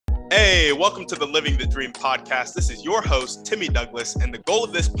Hey, welcome to the Living the Dream podcast. This is your host, Timmy Douglas, and the goal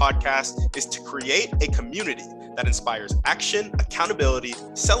of this podcast is to create a community that inspires action, accountability,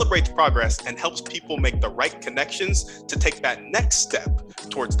 celebrates progress, and helps people make the right connections to take that next step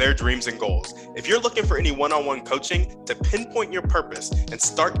towards their dreams and goals. If you're looking for any one-on-one coaching to pinpoint your purpose and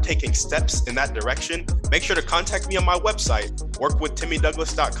start taking steps in that direction, make sure to contact me on my website,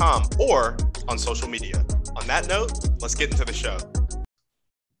 workwithtimmydouglas.com, or on social media. On that note, let's get into the show.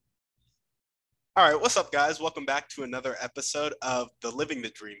 All right, what's up, guys? Welcome back to another episode of the Living the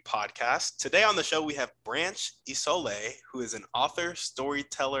Dream podcast. Today on the show, we have Branch Isole, who is an author,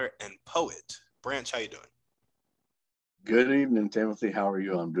 storyteller, and poet. Branch, how you doing? Good evening, Timothy. How are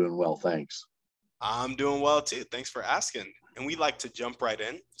you? I'm doing well, thanks. I'm doing well, too. Thanks for asking. And we'd like to jump right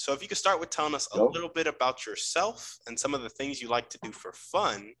in. So if you could start with telling us a little bit about yourself and some of the things you like to do for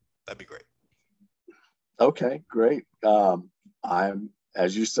fun, that'd be great. Okay, great. I'm,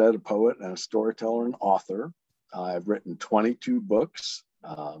 as you said, a poet and a storyteller and author. I've written 22 books,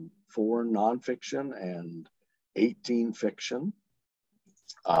 4 nonfiction and 18 fiction.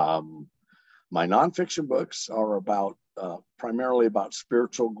 My nonfiction books are about primarily about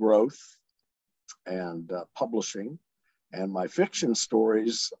spiritual growth and publishing. And my fiction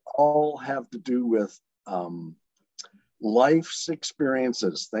stories all have to do with life's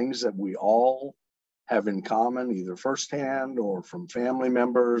experiences, things that we all have in common, either firsthand or from family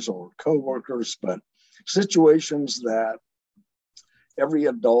members or coworkers, but situations that every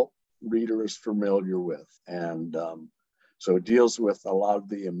adult reader is familiar with. And so it deals with a lot of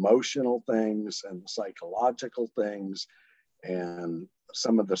the emotional things and psychological things and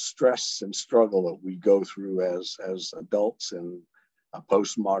some of the stress and struggle that we go through as adults in a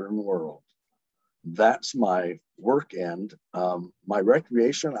postmodern world. That's my work end. My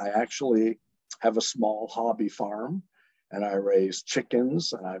recreation, I actually have a small hobby farm, and I raise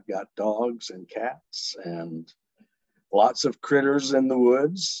chickens, and I've got dogs and cats and lots of critters in the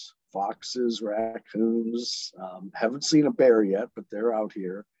woods, foxes, raccoons. Haven't seen a bear yet, but they're out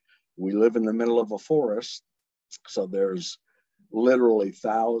here. We live in the middle of a forest, so there's literally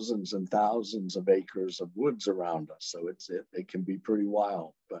thousands and thousands of acres of woods around us. So it can be pretty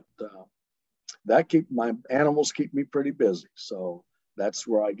wild, but my animals keep me pretty busy. So that's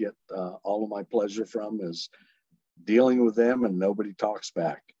where I get all of my pleasure from, is dealing with them, and nobody talks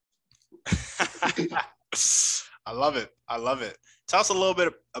back. I love it. I love it. Tell us a little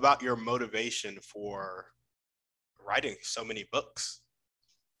bit about your motivation for writing so many books.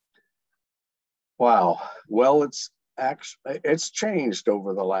 Wow. Well, it's changed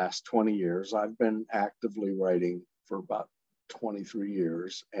over the last 20 years. I've been actively writing for about 23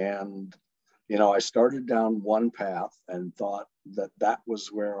 years. And I started down one path and thought that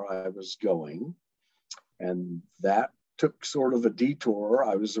was where I was going. And that took sort of a detour.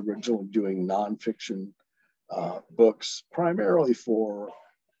 I was originally doing nonfiction books, primarily for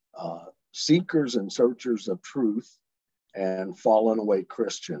seekers and searchers of truth and fallen away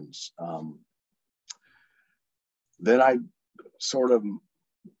Christians. Then I sort of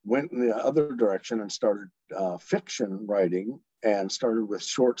went in the other direction and started fiction writing, and started with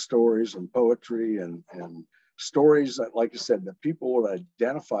short stories and poetry and stories that, like I said, that people would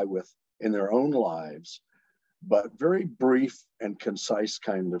identify with in their own lives, but very brief and concise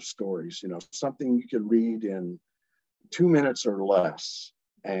kind of stories, something you can read in 2 minutes or less.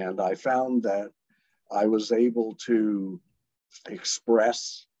 And I found that I was able to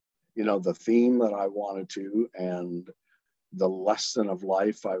express, the theme that I wanted to, and the lesson of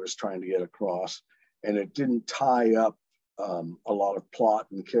life I was trying to get across. And it didn't tie up a lot of plot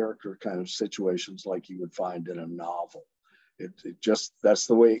and character kind of situations like you would find in a novel. It just, that's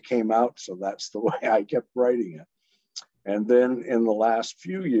the way it came out. So that's the way I kept writing it. And then in the last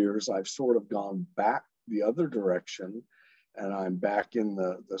few years, I've sort of gone back the other direction, and I'm back in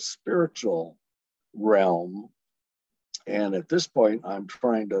the spiritual realm. And at this point, I'm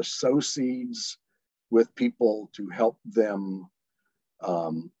trying to sow seeds with people to help them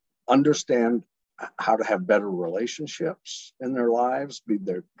understand how to have better relationships in their lives, be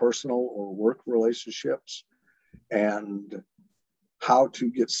they personal or work relationships, and how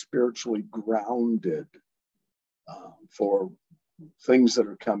to get spiritually grounded for things that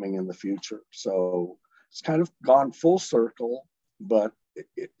are coming in the future. So it's kind of gone full circle, but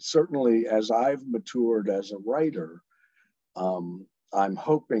it certainly, as I've matured as a writer, I'm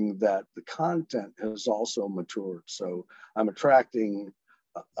hoping that the content has also matured. So I'm attracting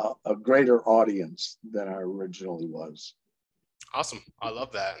a greater audience than I originally was. Awesome. I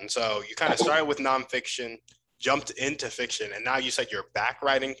love that. And so you kind of started with nonfiction, jumped into fiction, and now you said you're back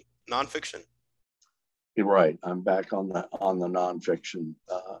writing nonfiction? You're right. I'm back on the nonfiction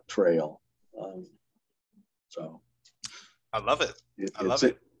trail. So I love it. I love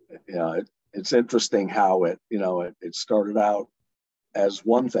it's it. It's interesting how it started out as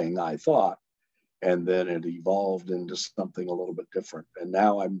one thing, I thought, and then it evolved into something a little bit different. And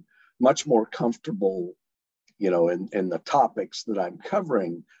now I'm much more comfortable, in the topics that I'm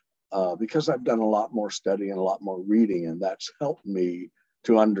covering, because I've done a lot more study and a lot more reading, and that's helped me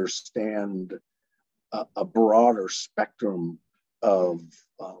to understand a broader spectrum of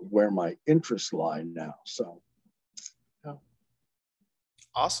where my interests lie now. So, yeah.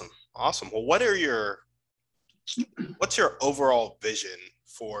 Awesome. Well, what's your overall vision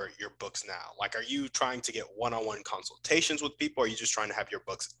for your books now? Like, are you trying to get one-on-one consultations with people? Are you just trying to have your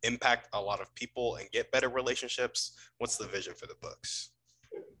books impact a lot of people and get better relationships? What's the vision for the books?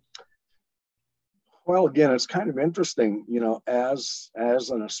 Well, again, it's kind of interesting, as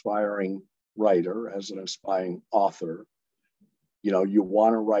an aspiring writer, as an aspiring author, you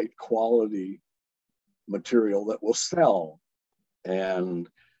want to write quality material that will sell. And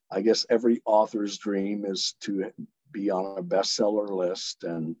I guess every author's dream is to be on a bestseller list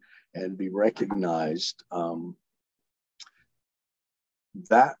and be recognized.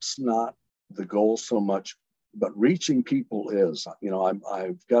 That's not the goal so much, but reaching people is.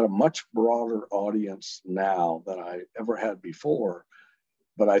 I've got a much broader audience now than I ever had before,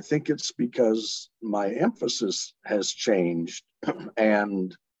 but I think it's because my emphasis has changed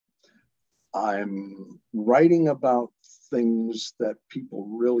and I'm writing about things that people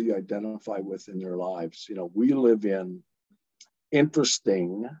really identify with in their lives. We live in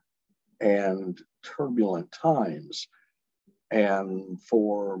interesting and turbulent times. And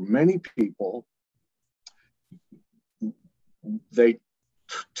for many people, they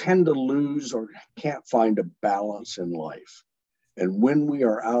tend to lose or can't find a balance in life. And when we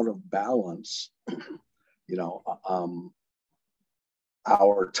are out of balance,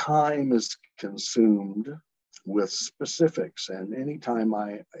 our time is consumed with specifics. And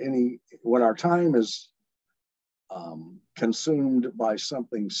when our time is consumed by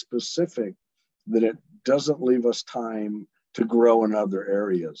something specific, then it doesn't leave us time to grow in other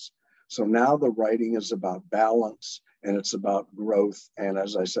areas. So now the writing is about balance and it's about growth. And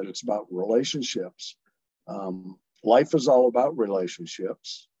as I said, it's about relationships. Life is all about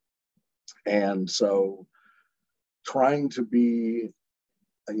relationships. And so trying to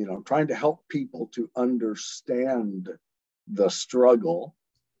help people to understand the struggle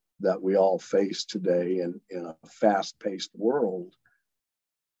that we all face today in a fast-paced world,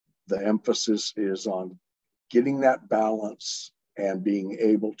 the emphasis is on getting that balance and being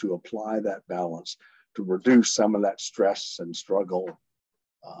able to apply that balance to reduce some of that stress and struggle,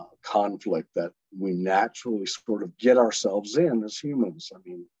 conflict that we naturally sort of get ourselves in as humans. I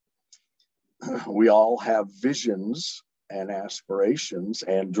mean, we all have visions and aspirations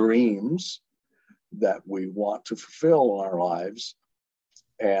and dreams that we want to fulfill in our lives.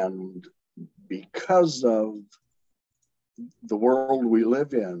 And because of the world we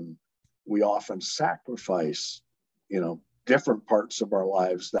live in, we often sacrifice, different parts of our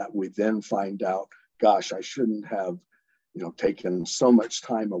lives that we then find out, gosh, I shouldn't have, taken so much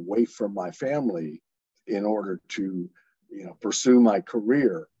time away from my family in order to, pursue my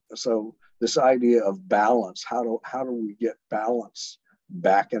career. So this idea of balance, how do we get balance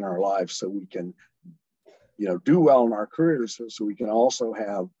back in our lives so we can, do well in our careers, so we can also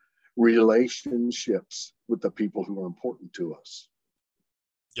have relationships with the people who are important to us.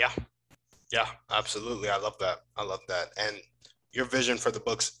 Yeah, absolutely. I love that. And your vision for the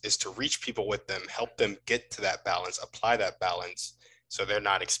books is to reach people with them, help them get to that balance, apply that balance, so they're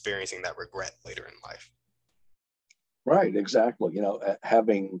not experiencing that regret later in life. Right, exactly.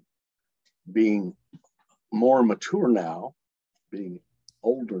 Being more mature now, being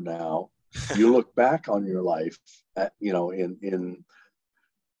older now, you look back on your life at, in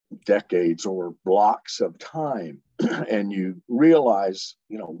decades or blocks of time, and you realize,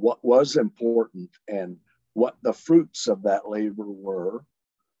 what was important and what the fruits of that labor were,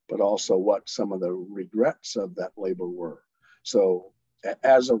 but also what some of the regrets of that labor were. So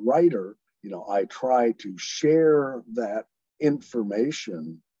as a writer, I try to share that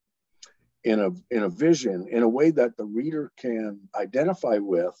information in a vision, in a way that the reader can identify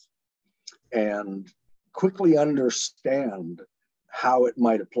with and quickly understand how it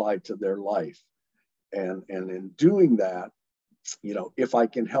might apply to their life. And in doing that, if I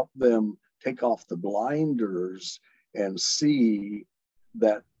can help them take off the blinders and see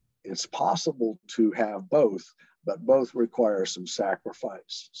that it's possible to have both, but both require some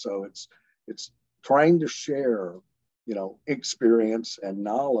sacrifice. So it's trying to share, experience and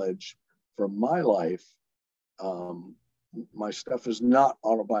knowledge from my life My stuff is not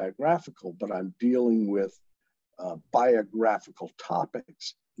autobiographical, but I'm dealing with biographical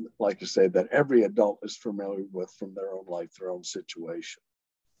topics, like I say, that every adult is familiar with from their own life, their own situation.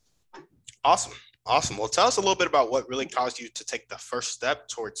 Awesome. Awesome. Well, tell us a little bit about what really caused you to take the first step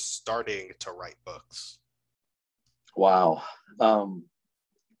towards starting to write books. Wow.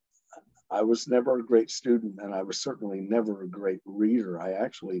 I was never a great student, and I was certainly never a great reader. I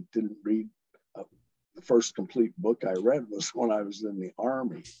actually didn't read. The first complete book I read was when I was in the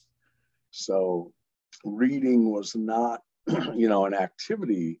Army. So reading was not, an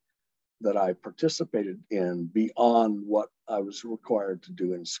activity that I participated in beyond what I was required to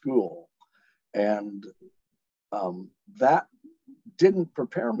do in school. And that didn't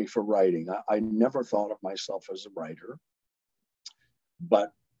prepare me for writing. I never thought of myself as a writer.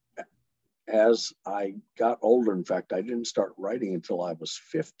 But as I got older, in fact, I didn't start writing until I was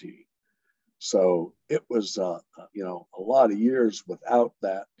 50. So it was, a lot of years without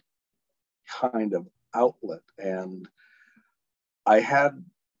that kind of outlet. And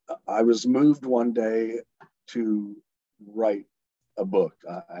I was moved one day to write a book.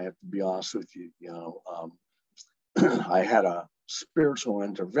 I have to be honest with you, I had a spiritual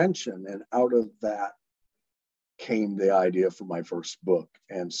intervention, and out of that came the idea for my first book.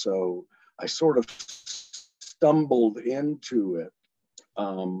 And so I sort of stumbled into it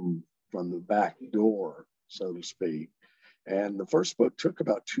from the back door, so to speak. And the first book took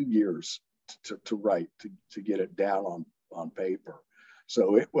about 2 years to write, to get it down on paper.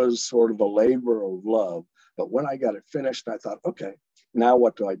 So it was sort of a labor of love. But when I got it finished, I thought, okay, now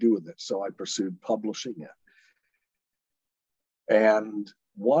what do I do with it? So I pursued publishing it. And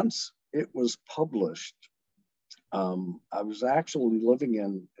once it was published, I was actually living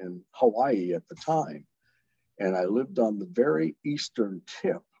in Hawaii at the time. And I lived on the very eastern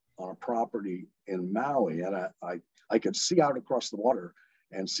tip on a property in Maui. And I could see out across the water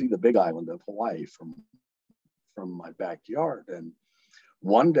and see the big island of Hawaii from my backyard. And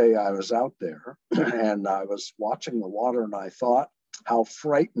one day I was out there and I was watching the water, and I thought how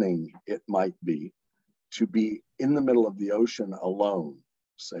frightening it might be to be in the middle of the ocean alone,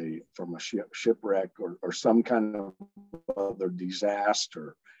 say from a shipwreck or some kind of other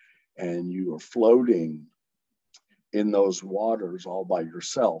disaster, and you are floating in those waters all by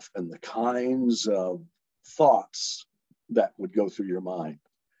yourself, and the kinds of thoughts that would go through your mind.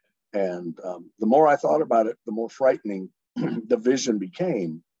 And the more I thought about it, the more frightening the vision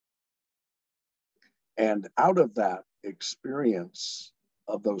became. And out of that experience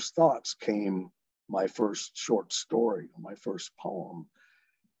of those thoughts came my first short story, my first poem.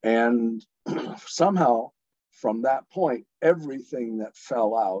 And somehow from that point, everything that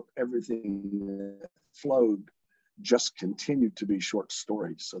fell out, everything that flowed, just continued to be short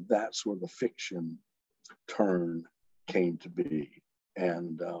stories. So that's where the fiction turn came to be.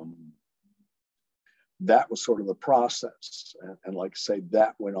 And that was sort of the process. And like I say,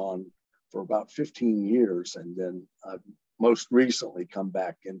 that went on for about 15 years. And then I've most recently come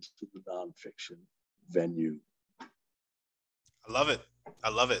back into the nonfiction venue. I love it. I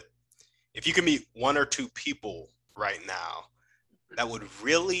love it. If you could meet one or two people right now that would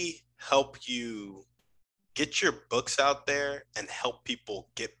really help you get your books out there and help people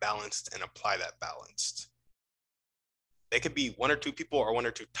get balanced and apply that balanced. They could be one or two people or one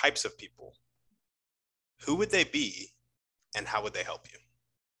or two types of people. Who would they be and how would they help you?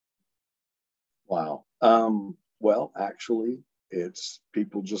 Wow. Well, actually, it's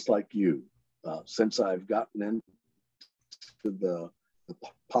people just like you. Since I've gotten into the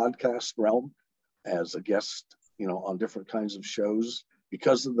podcast realm as a guest, on different kinds of shows,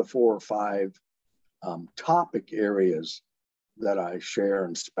 because of the 4 or 5 topic areas that I share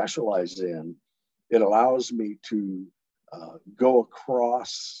and specialize in, it allows me to go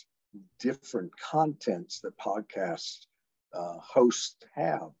across different contents that podcast hosts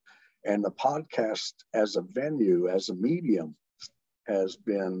have. And the podcast as a venue, as a medium, has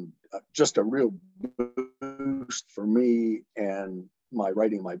been just a real boost for me and my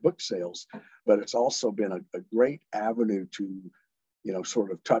writing, my book sales. But it's also been a great avenue to,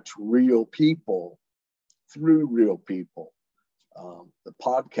 sort of touch real people through real people. The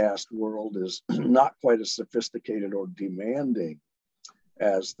podcast world is not quite as sophisticated or demanding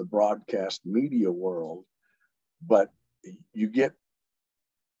as the broadcast media world, but you get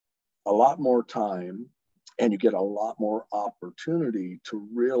a lot more time and you get a lot more opportunity to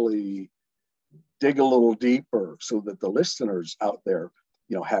really dig a little deeper so that the listeners out there,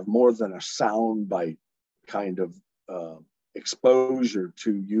 have more than a soundbite kind of exposure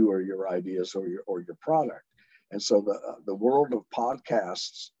to you or your ideas or your product. And so the world of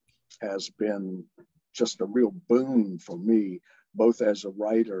podcasts has been just a real boon for me, both as a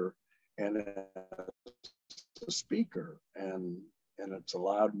writer and as a speaker. And it's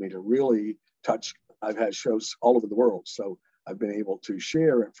allowed me to really touch. I've had shows all over the world, so I've been able to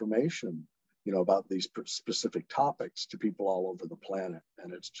share information, about these specific topics to people all over the planet.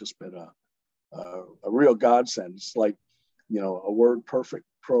 And it's just been a real godsend. It's like, a word perfect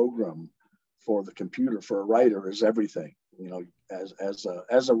program for the computer for a writer is everything.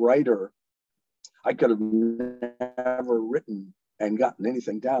 As a writer, I could have never written and gotten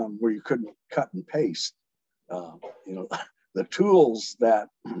anything down where you couldn't cut and paste. The tools that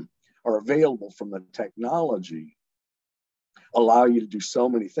are available from the technology allow you to do so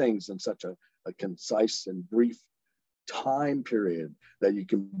many things in such a concise and brief time period that you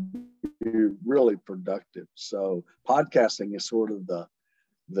can be really productive. So podcasting is sort of the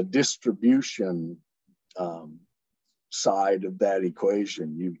distribution side of that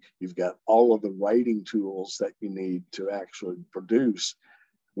equation. You've got all of the writing tools that you need to actually produce.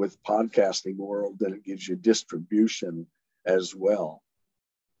 With podcasting world, then it gives you distribution as well.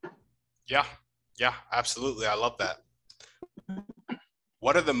 Yeah, absolutely. I love that.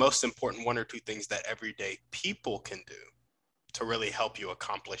 What are the most important one or two things that everyday people can do to really help you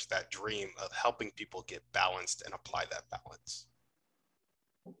accomplish that dream of helping people get balanced and apply that balance?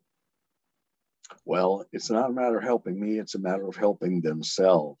 Well, it's not a matter of helping me, it's a matter of helping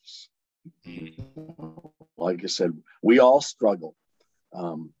themselves. Like I said, we all struggle.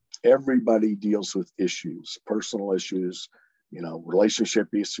 Everybody deals with issues, personal issues,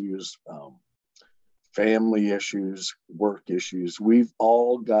 relationship issues, family issues, work issues. We've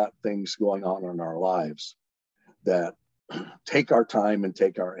all got things going on in our lives that take our time and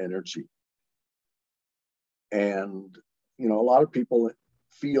take our energy. And, a lot of people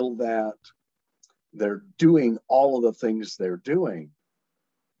feel that they're doing all of the things they're doing,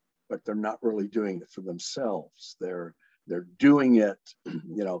 but they're not really doing it for themselves. They're doing it,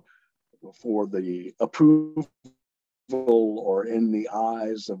 for the approval or in the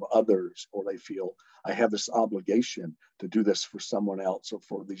eyes of others, or they feel I have this obligation to do this for someone else or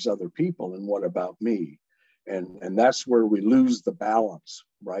for these other people. And what about me? And that's where we lose the balance,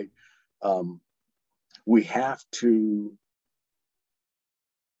 right? We have to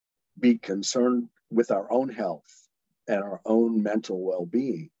be concerned with our own health and our own mental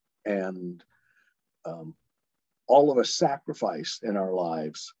well-being. And all of us sacrifice in our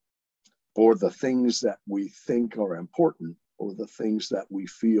lives for the things that we think are important or the things that we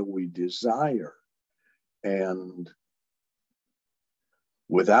feel we desire. And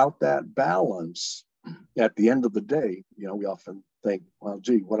without that balance, at the end of the day, we often think, well,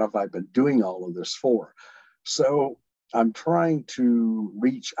 gee, what have I been doing all of this for? So I'm trying to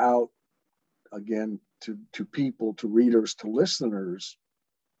reach out again to people, to readers, to listeners,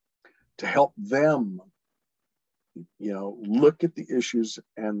 to help them, look at the issues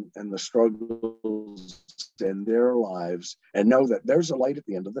and the struggles in their lives and know that there's a light at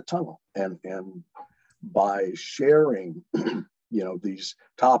the end of the tunnel. And by sharing, these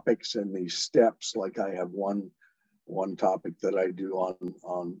topics and these steps, like I have one topic that I do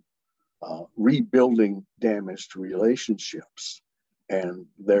on rebuilding damaged relationships. And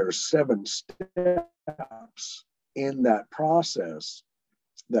there are 7 steps in that process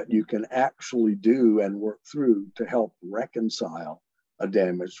that you can actually do and work through to help reconcile a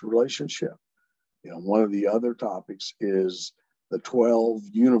damaged relationship. One of the other topics is the 12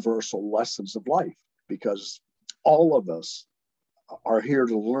 universal lessons of life, because all of us are here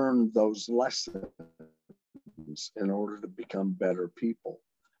to learn those lessons in order to become better people.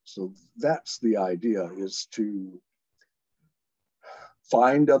 So that's the idea, is to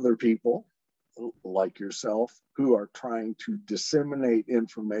find other people like yourself who are trying to disseminate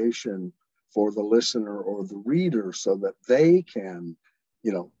information for the listener or the reader so that they can,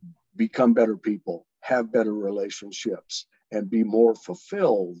 become better people, have better relationships, and be more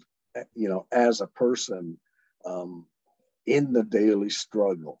fulfilled, as a person in the daily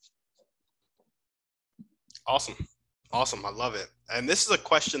struggle. Awesome. I love it. And this is a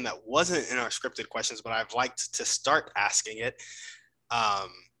question that wasn't in our scripted questions, but I've liked to start asking it.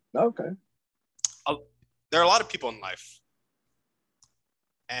 Okay. There are a lot of people in life,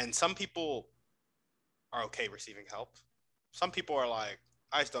 and some people are okay receiving help. Some people are like,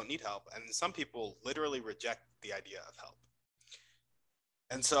 I just don't need help. And some people literally reject the idea of help.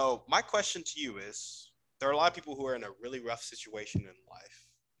 And so my question to you is, there are a lot of people who are in a really rough situation in life,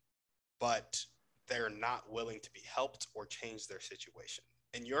 but they're not willing to be helped or change their situation.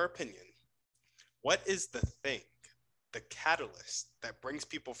 In your opinion, what is the thing, the catalyst that brings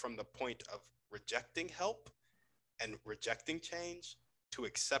people from the point of rejecting help and rejecting change to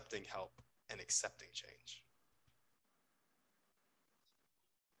accepting help and accepting change?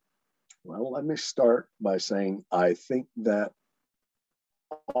 Well, let me start by saying I think that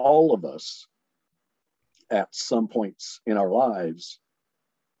all of us at some points in our lives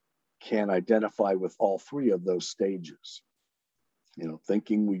can identify with all three of those stages. You know,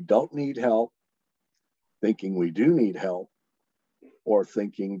 thinking we don't need help, thinking we do need help, or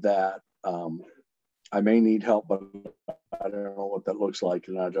thinking that I may need help, but I don't know what that looks like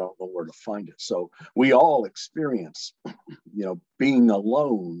and I don't know where to find it. So we all experience, being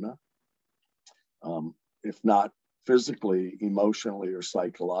alone, if not physically, emotionally, or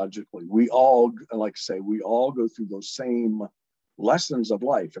psychologically. We all, like I say, we all go through those same lessons of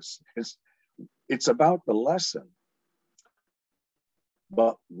life. It's about the lesson.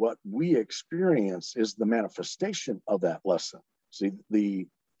 But what we experience is the manifestation of that lesson. See, the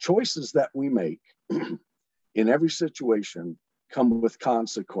choices that we make in every situation come with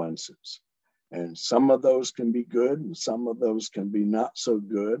consequences. And some of those can be good, and some of those can be not so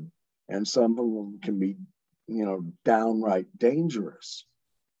good, and some of them can be, downright dangerous.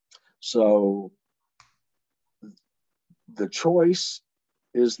 So the choice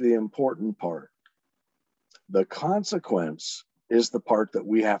is the important part. The consequence is the part that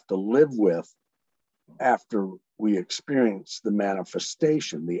we have to live with after we experience the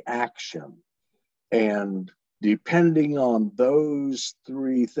manifestation, the action. And depending on those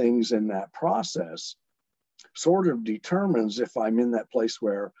three things in that process, sort of determines if I'm in that place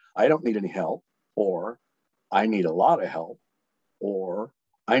where I don't need any help, or I need a lot of help, or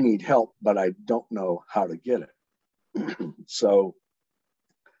I need help, but I don't know how to get it. So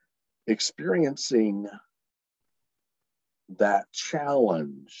experiencing that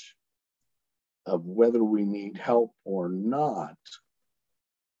challenge of whether we need help or not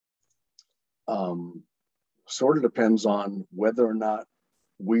sort of depends on whether or not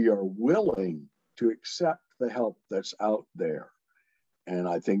we are willing to accept the help that's out there. And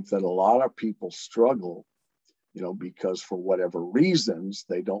I think that a lot of people struggle, because for whatever reasons,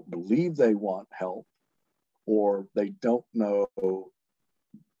 they don't believe they want help, or they don't know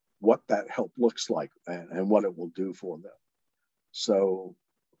what that help looks like and what it will do for them. So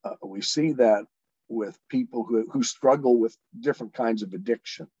we see that with people who struggle with different kinds of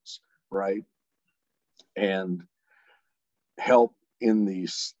addictions, right? And help in the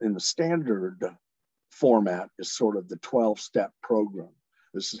standard format is sort of the 12-step program.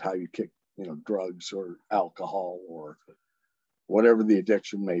 This is how you kick, drugs or alcohol or whatever the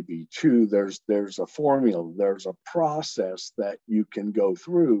addiction may be. Too, there's a formula, there's a process that you can go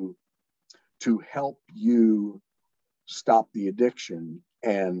through to help you stop the addiction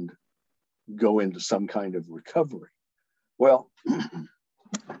and go into some kind of recovery. Well,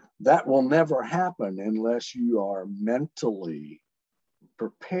 that will never happen unless you are mentally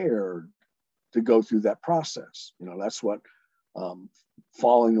prepared to go through that process. That's what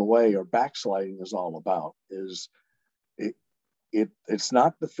falling away or backsliding is all about. It's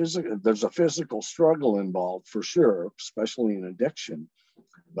not the physical. There's a physical struggle involved for sure, especially in addiction,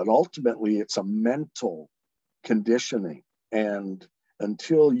 but ultimately it's a mental conditioning. And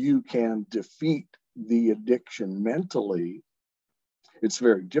until you can defeat the addiction mentally, it's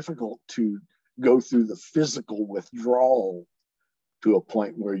very difficult to go through the physical withdrawal to a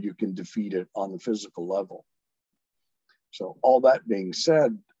point where you can defeat it on the physical level. So all that being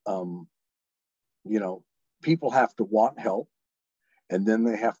said, people have to want help, and then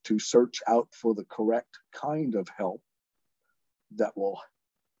they have to search out for the correct kind of help that will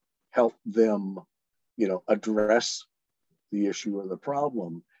help them, address the issue or the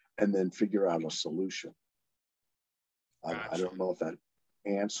problem, and then figure out a solution. Gotcha. I don't know if that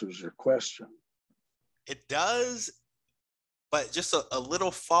answers your question. It does, but just a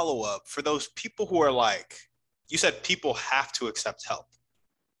little follow-up for those people who are like, you said people have to accept help.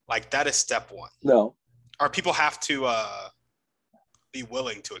 Like that is step one. No. Or people have to be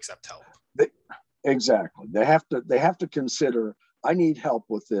willing to accept help. Exactly. They have to consider, I need help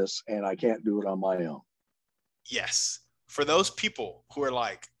with this and I can't do it on my own. Yes. For those people who are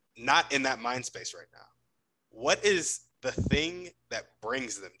like not in that mind space right now, what is the thing that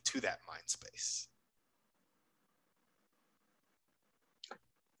brings them to that mind space?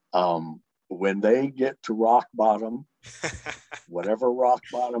 When they get to rock bottom, whatever rock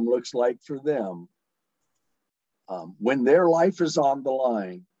bottom looks like for them, when their life is on the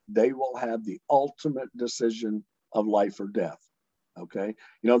line, they will have the ultimate decision of life or death. Okay.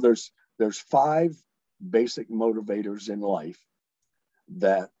 There's 5 basic motivators in life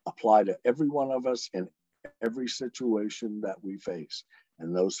that apply to every one of us in every situation that we face.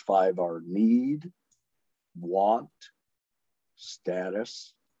 And those 5 are need, want,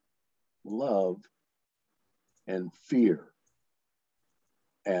 status, love, and fear.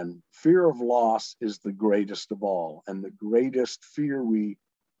 And fear of loss is the greatest of all. And the greatest fear we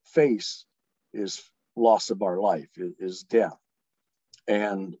face is loss of our life, is death.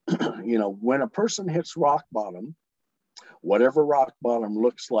 And, when a person hits rock bottom, whatever rock bottom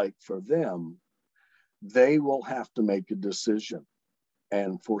looks like for them, they will have to make a decision.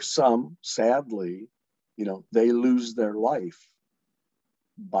 And for some, sadly, they lose their life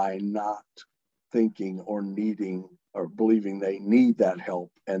by not thinking or needing or believing they need that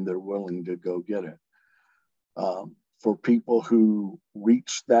help, and they're willing to go get it. For people who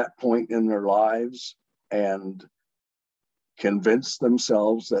reach that point in their lives and convince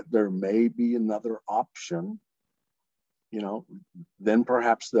themselves that there may be another option, then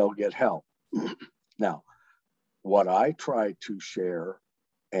perhaps they'll get help. Now, what I try to share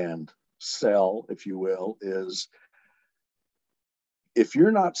and sell, if you will, is if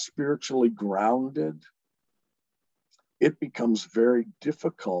you're not spiritually grounded, it becomes very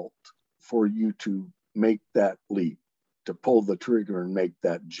difficult for you to make that leap, to pull the trigger and make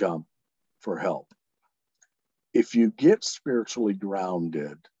that jump for help. If you get spiritually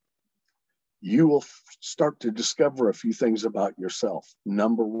grounded, you will start to discover a few things about yourself.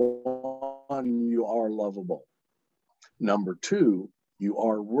 Number one, you are lovable. Number two, you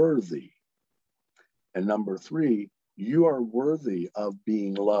are worthy. And number three, you are worthy of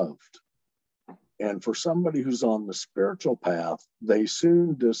being loved. And for somebody who's on the spiritual path, they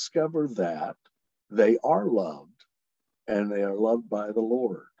soon discover that they are loved and they are loved by the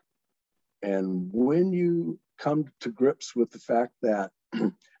Lord. And when you come to grips with the fact that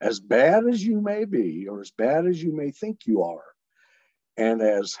as bad as you may be, or as bad as you may think you are, and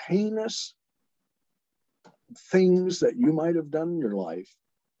as heinous things that you might have done in your life,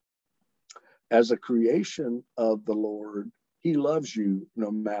 as a creation of the Lord, He loves you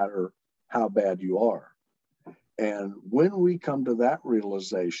no matter how bad you are. And when we come to that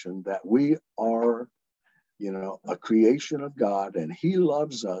realization that we are, a creation of God, and He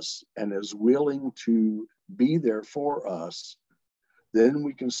loves us and is willing to be there for us, then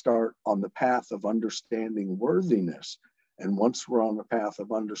we can start on the path of understanding worthiness. And once we're on the path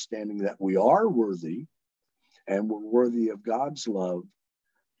of understanding that we are worthy and we're worthy of God's love,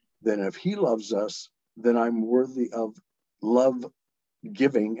 then if He loves us, then I'm worthy of love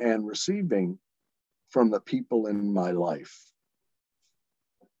giving and receiving from the people in my life.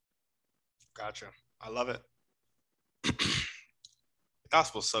 Gotcha. I love it. The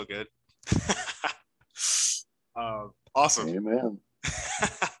gospel's so good. Awesome. Amen.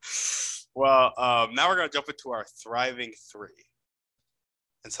 Well, now we're going to jump into our Thriving Three.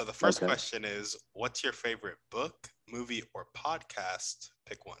 And so the first question is, what's your favorite book, movie, or podcast?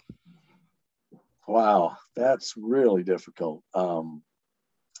 Pick one. Wow, that's really difficult. I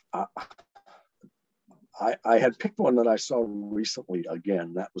had picked one that I saw recently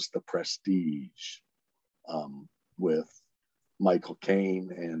again. That was The Prestige, with Michael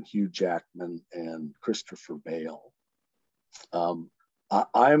Caine and Hugh Jackman and Christopher Bale.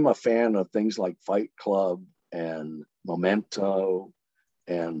 I'm a fan of things like Fight Club and Memento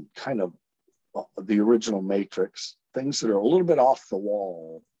and kind of the original Matrix, things that are a little bit off the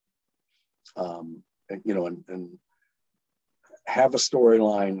wall, and have a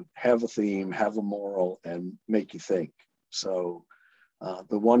storyline, have a theme, have a moral, and make you think. So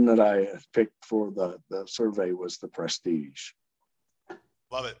the one that I picked for the survey was The Prestige.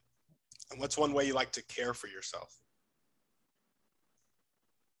 Love it. And what's one way you like to care for yourself?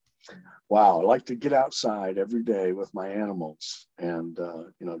 Wow, I like to get outside every day with my animals and,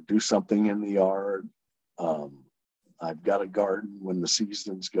 do something in the yard. I've got a garden when the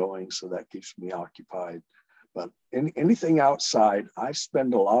season's going, so that keeps me occupied. But anything outside, I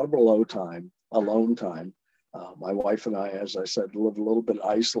spend a lot of alone time. My wife and I, as I said, live a little bit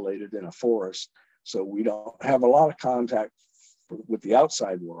isolated in a forest, so we don't have a lot of contact with the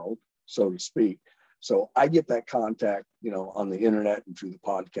outside world, so to speak. So I get that contact, on the internet and through the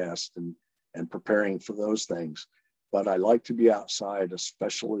podcast and preparing for those things. But I like to be outside,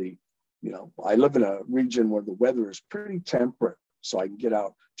 especially, I live in a region where the weather is pretty temperate, so I can get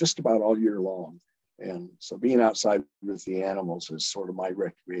out just about all year long. And so being outside with the animals is sort of my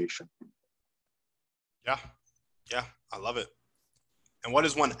recreation. Yeah, I love it. And what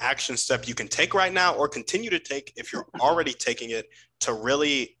is one action step you can take right now or continue to take if you're already taking it to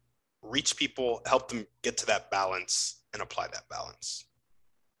really reach people, help them get to that balance and apply that balance?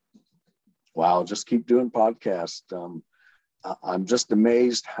 Wow, just keep doing podcasts. I'm just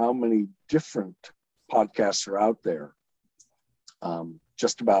amazed how many different podcasts are out there.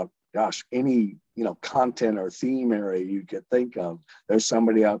 Just about gosh, any, content or theme area you could think of, there's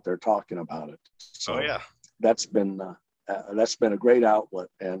somebody out there talking about it. So that's been a great outlet,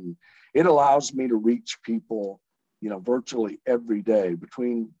 and it allows me to reach people, virtually every day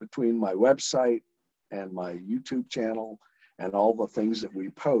between my website and my YouTube channel and all the things that we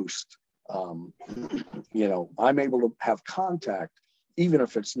post. I'm able to have contact, even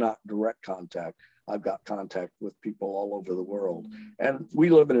if it's not direct contact. I've got contact with people all over the world. And we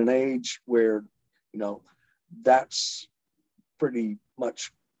live in an age where, that's pretty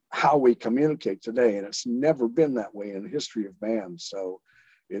much how we communicate today. And it's never been that way in the history of man. So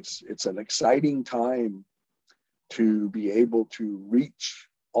it's an exciting time to be able to reach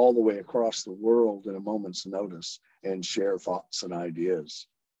all the way across the world in a moment's notice and share thoughts and ideas.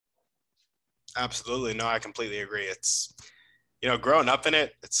 Absolutely. No, I completely agree. It's, growing up in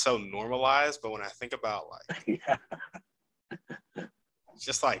it, it's so normalized. But when I think about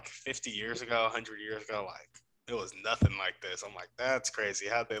just like 50 years ago, 100 years ago, like it was nothing like this. I'm like, that's crazy.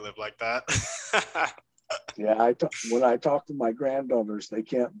 How'd they live like that? Yeah, when I talk to my granddaughters, they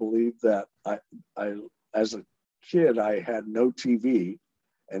can't believe that I as a kid, I had no TV.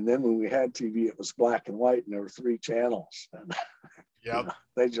 And then when we had TV, it was black and white and there were 3 channels. And,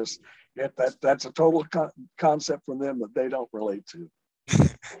 they just get that's a total concept from them that they don't relate to.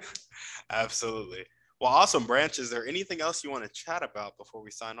 Absolutely. Well, awesome, Branch. Is there anything else you want to chat about before we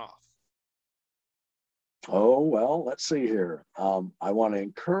sign off? Oh, well, let's see here. I want to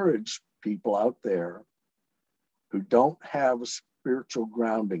encourage people out there who don't have a spiritual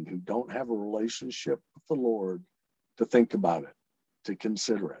grounding, who don't have a relationship with the Lord, to think about it, to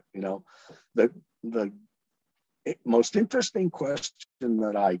consider it. The most interesting question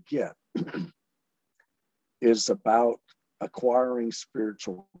that I get is about acquiring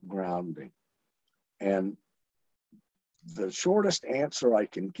spiritual grounding. And the shortest answer I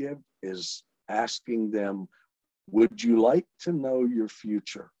can give is asking them, would you like to know your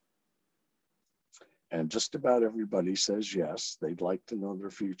future? And just about everybody says yes, they'd like to know their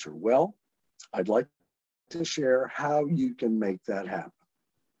future. Well, I'd like to share how you can make that happen.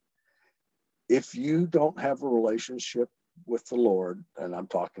 If you don't have a relationship with the Lord, and I'm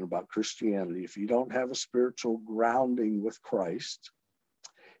talking about Christianity, if you don't have a spiritual grounding with Christ,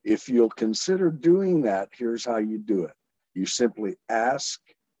 if you'll consider doing that, here's how you do it. You simply ask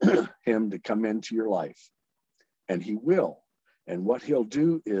him to come into your life, and he will. And what he'll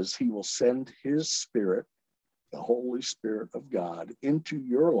do is he will send his Spirit, the Holy Spirit of God, into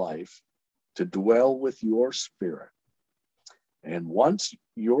your life to dwell with your spirit. And once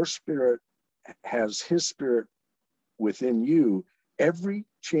your spirit has his Spirit within you, every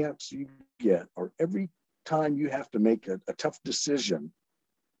chance you get, or every time you have to make a tough decision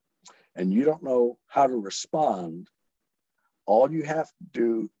and you don't know how to respond, all you have to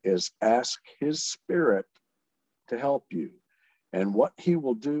do is ask his Spirit to help you. And what he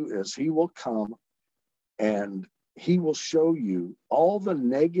will do is he will come and he will show you all the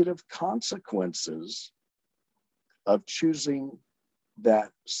negative consequences of choosing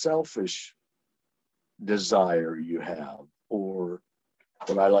that selfish desire you have, or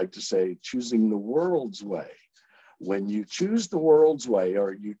what I like to say, choosing the world's way. When you choose the world's way,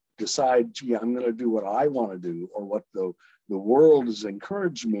 or you decide, gee, I'm going to do what I want to do, or what the world has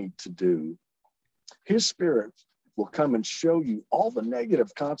encouraged me to do, his Spirit will come and show you all the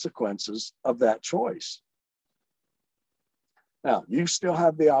negative consequences of that choice. Now, you still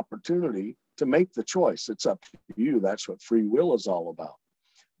have the opportunity to make the choice. It's up to you. That's what free will is all about.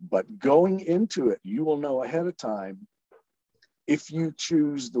 But going into it, you will know ahead of time, if you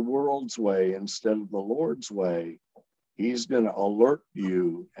choose the world's way instead of the Lord's way, he's going to alert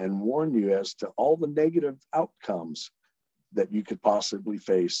you and warn you as to all the negative outcomes that you could possibly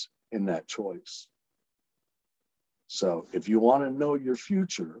face in that choice. So if you want to know your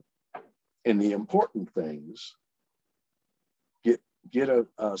future and the important things, get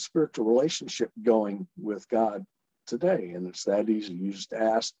a spiritual relationship going with God today. And it's that easy. You just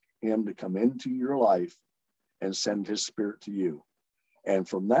ask him to come into your life and send his Spirit to you. And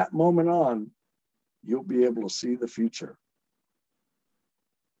from that moment on, you'll be able to see the future.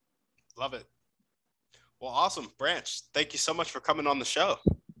 Love it. Well, awesome. Branch, thank you so much for coming on the show.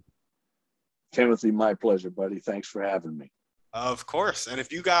 Timothy, my pleasure, buddy. Thanks for having me. Of course. And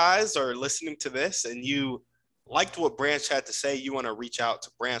if you guys are listening to this and you liked what Branch had to say, you want to reach out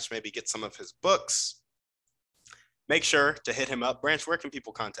to Branch, maybe get some of his books, make sure to hit him up. Branch, where can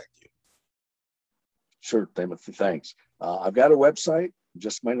people contact you? Sure, Timothy, thanks. I've got a website,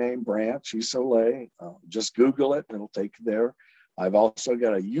 just my name, Branch Isolet. Just Google it and it'll take you there. I've also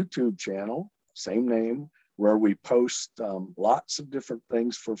got a YouTube channel, same name, where we post lots of different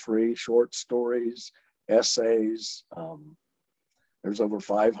things for free, short stories, essays. There's over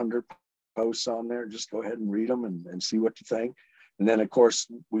 500 posts on there. Just go ahead and read them and see what you think. And then, of course,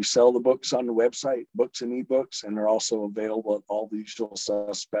 we sell the books on the website, books and ebooks, and they're also available at all the usual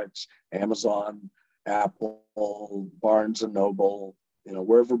suspects, Amazon, Apple, Barnes and Noble,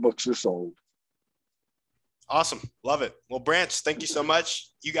 wherever books are sold. Awesome. Love it. Well, Branch, thank you so much.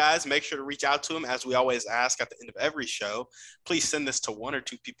 You guys make sure to reach out to him. As we always ask at the end of every show, please send this to one or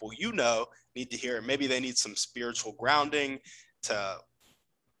two people need to hear it. Maybe they need some spiritual grounding to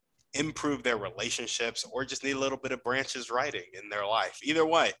improve their relationships, or just need a little bit of Branch's writing in their life. Either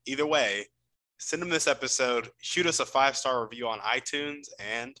way, send them this episode, shoot us a 5-star review on iTunes,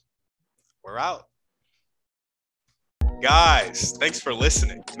 and we're out. Guys, thanks for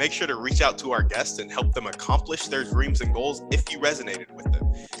listening. Make sure to reach out to our guests and help them accomplish their dreams and goals if you resonated with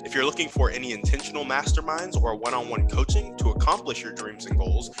them. If you're looking for any intentional masterminds or one-on-one coaching to accomplish your dreams and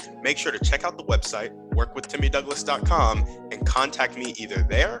goals, make sure to check out the website, workwithtimmydouglas.com, and contact me either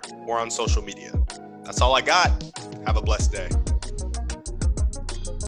there or on social media. That's all I got. Have a blessed day.